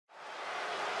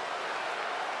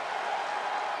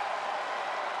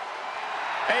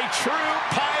A true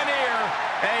pioneer,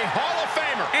 a Hall of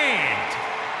Famer. And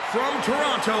from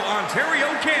Toronto, Ontario,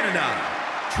 Canada,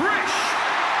 Trish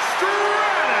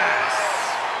Stratus.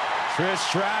 Trish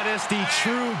Stratus, the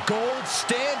true gold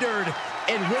standard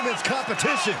in women's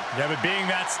competition. Yeah, but being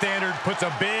that standard puts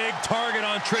a big target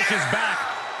on Trish's back.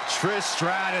 Trish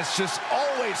Stratus just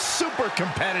always super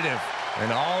competitive.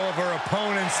 And all of her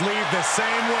opponents leave the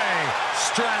same way,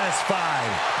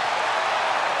 stratified.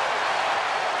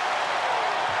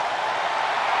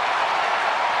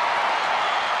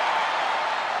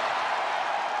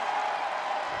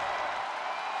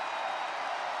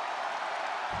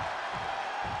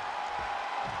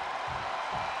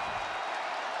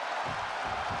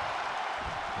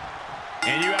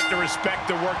 And you have to respect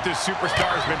the work this superstar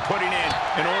has been putting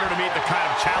in order to meet the kind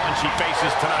of challenge he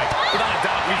faces tonight. Without a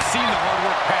doubt, we've seen the hard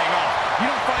work paying off. You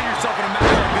don't find yourself in a match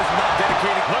like this without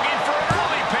dedicating. Looking for an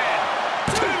early pin.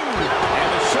 2. And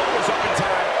the shoulders up in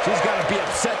time. She's got to be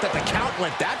upset that the count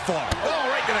went that far. Oh,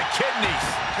 right to the kidneys.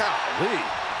 Golly.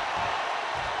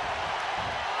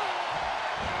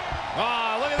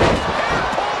 Ah, look at this. And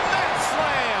pull that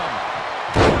slam.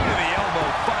 Right to the elbow,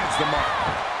 finds the mark.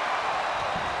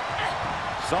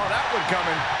 Saw that one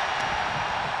coming.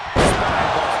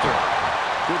 Spinebuster.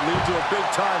 Could lead to a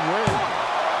big-time win.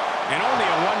 And only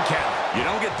a 1 count. You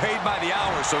don't get paid by the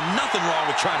hour, so nothing wrong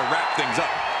with trying to wrap things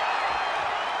up.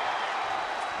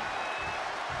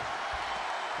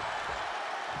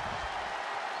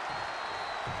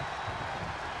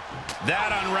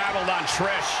 That unraveled on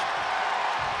Trish.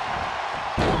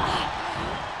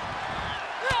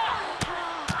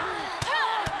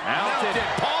 Mounted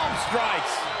palm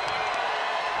strikes.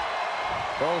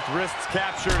 Both wrists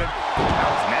captured. That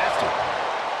was nasty.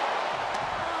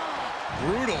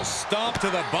 Brutal stomp to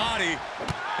the body.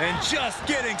 And just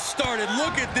getting started.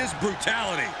 Look at this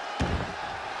brutality.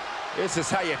 This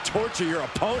is how you torture your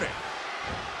opponent.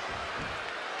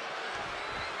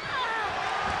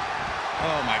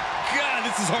 Oh, my God,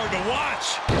 this is hard to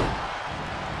watch.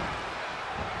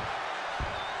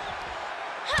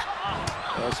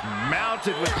 Just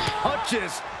mounted with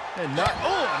punches. And not,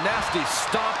 oh, a nasty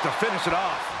stop to finish it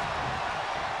off.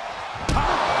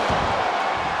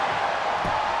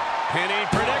 Pinning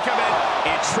predicament.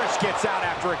 And Trish gets out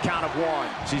after a count of 1.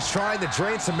 She's trying to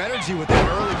drain some energy with that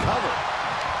early cover.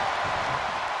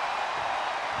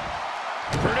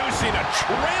 Producing a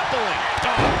trampling.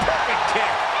 Oh, perfect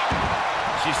kick.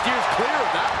 She steers clear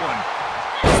of that one.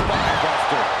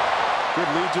 Spinebuster. Could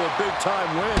lead to a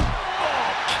big-time win. Oh,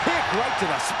 kick right to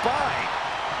the spine.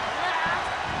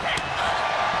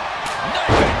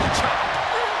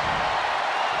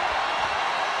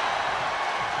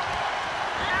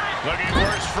 Looking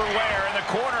worse for wear in the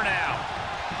corner now.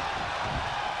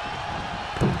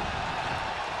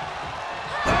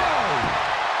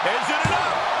 Oh! Is it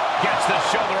enough? Gets the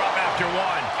shoulder up after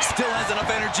 1. Still has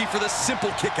enough energy for the simple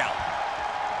kick out.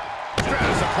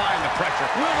 Stratus applying the pressure.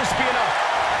 Will this be enough?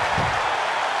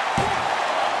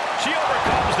 She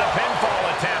overcomes the pinfall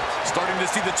attempt. Starting to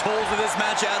see the tolls of this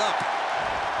match add up.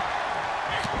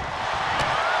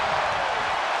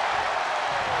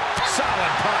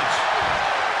 Solid punch.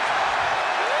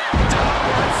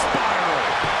 Downward spiral.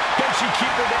 Can she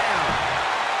keep her down?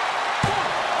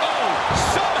 Oh,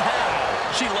 somehow.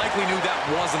 She likely knew that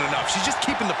wasn't enough. She's just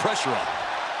keeping the pressure up.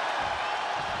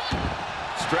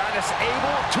 Stratus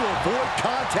able to avoid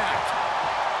contact.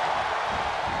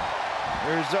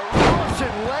 There's a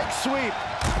Russian leg sweep.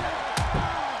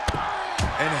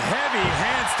 And heavy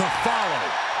hands to follow.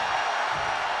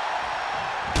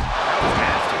 That was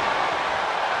nasty.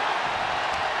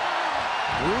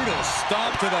 Brutal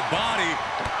stomp to the body.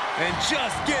 And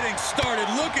just getting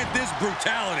started. Look at this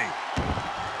brutality.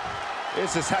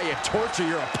 This is how you torture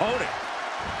your opponent.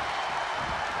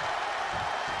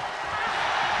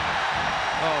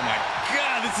 Oh, my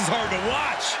God, this is hard to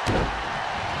watch.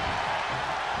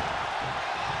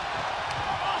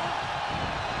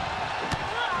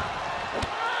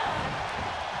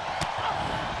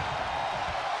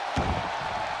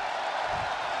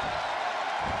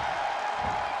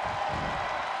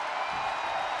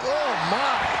 Oh,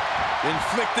 my.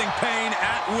 Inflicting pain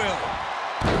at will.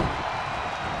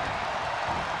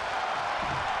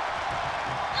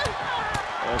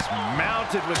 Just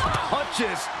mounted with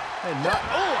punches. And not,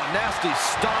 oh, a nasty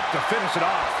stop to finish it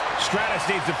off. Stratus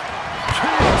needs to...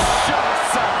 Two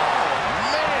shots. Oh,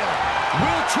 man.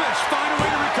 Will Trish find a way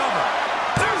to recover?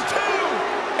 There's 2!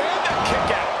 And a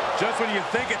kick out. Just when you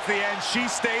think it's the end, she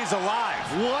stays alive.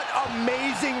 What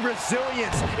amazing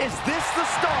resilience. Is this the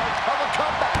start of a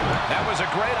comeback? That was a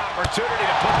great opportunity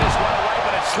to put this one away,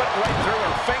 but it slipped right through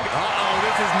her finger. Uh-oh,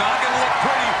 this is not going to look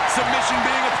pretty. Submission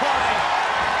being applied.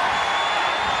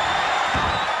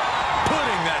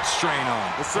 that strain on.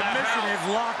 The submission is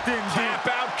locked in. Tap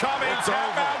out coming.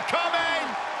 Tap out coming.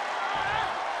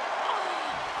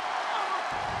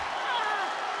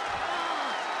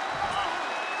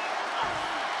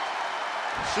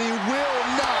 She will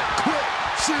not quit.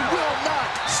 She will not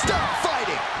stop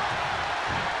fighting.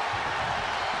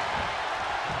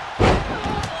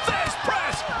 There's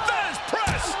press. There's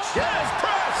press. There's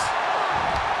press.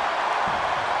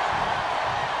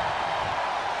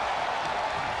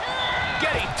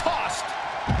 Getting tossed.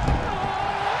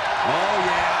 Oh,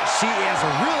 yeah. She is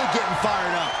really getting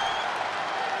fired up.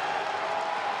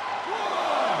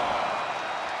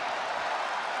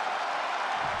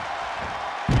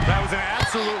 That was an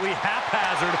absolutely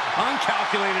haphazard,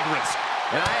 uncalculated risk.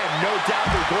 And I have no doubt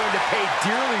they're going to pay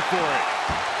dearly for it.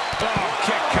 Oh,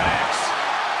 kick connects.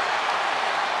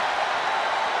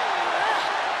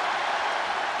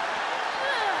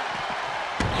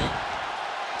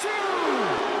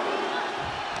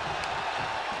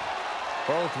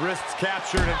 Both wrists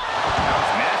captured. And that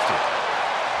was nasty.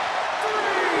 3,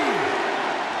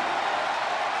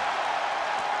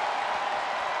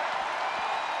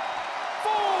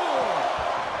 4.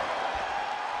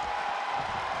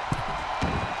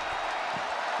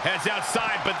 Heads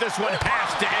outside, but this one has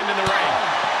to end in the ring.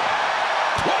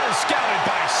 Well scouted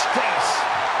by Stratus.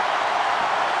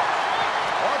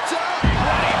 Watch out!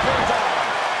 Ready for ball.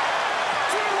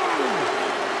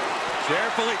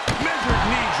 Carefully measured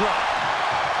knee drop.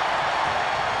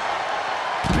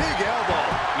 Big elbow.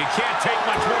 You can't take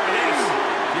much more of this.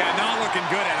 Yeah, not looking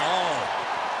good at all.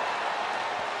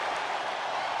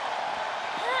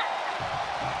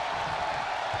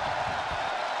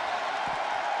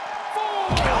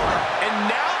 And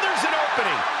now there's an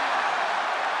opening.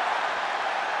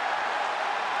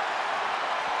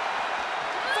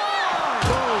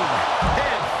 Boom.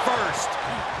 Head first.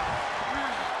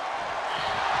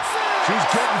 She's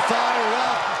getting fired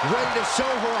up, ready to show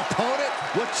her opponent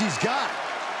what she's got.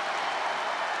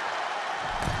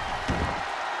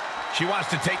 She wants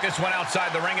to take this one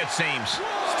outside the ring, it seems.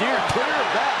 Steered clear of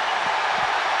that.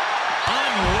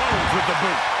 Unloads with the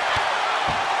boot.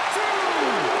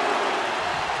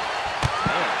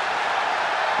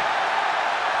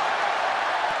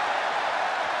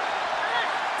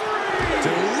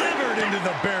 Delivered into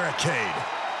the barricade.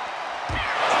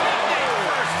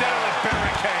 First out of the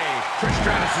barricade. Trish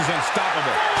Stratus is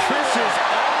unstoppable. Trish is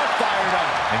all fired up.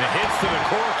 And the hits to the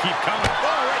core keep coming.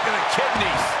 Oh, right to the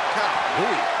kidneys.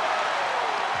 Golly.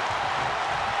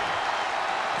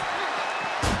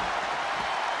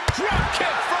 Drop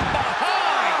kick from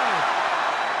behind.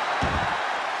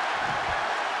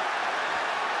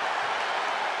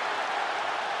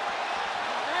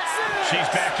 She's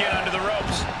back in under the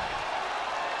ropes.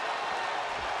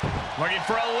 Looking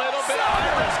for a little bit of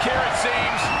risk here, it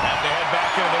seems. Have to head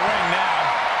back into the ring now.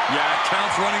 Yeah,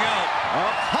 count's running out.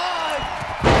 Up high.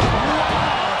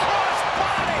 Cross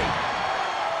body.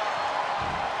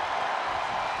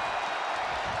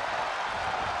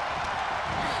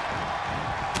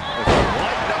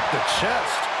 Lighten up the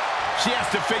chest. She has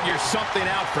to figure something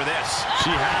out for this.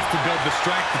 She has to build the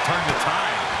strength to turn the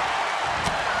tide.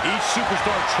 Each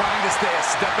superstar trying to stay a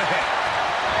step ahead.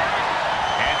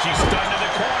 And she's stunned in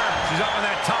the corner. She's up on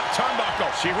that top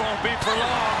turnbuckle. She won't be for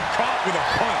long. Caught with a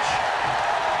punch.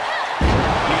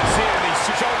 You can see her, these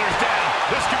shoulders down.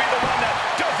 This could be the one that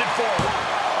does it for her.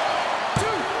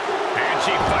 And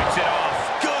she fights it off.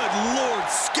 Good Lord,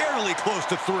 scarily close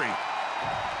to 3.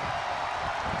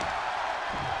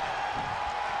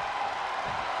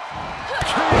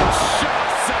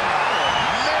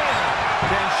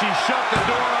 Can she shut the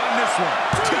door on this one?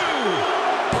 2.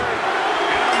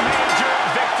 And a major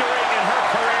victory in her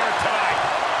career tonight.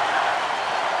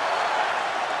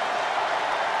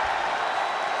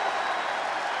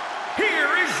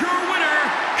 Here is your winner,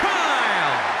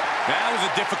 Kyle. That was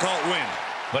a difficult win.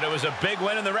 But it was a big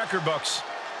win in the record books.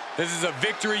 This is a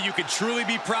victory you can truly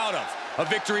be proud of. A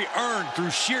victory earned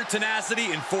through sheer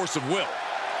tenacity and force of will.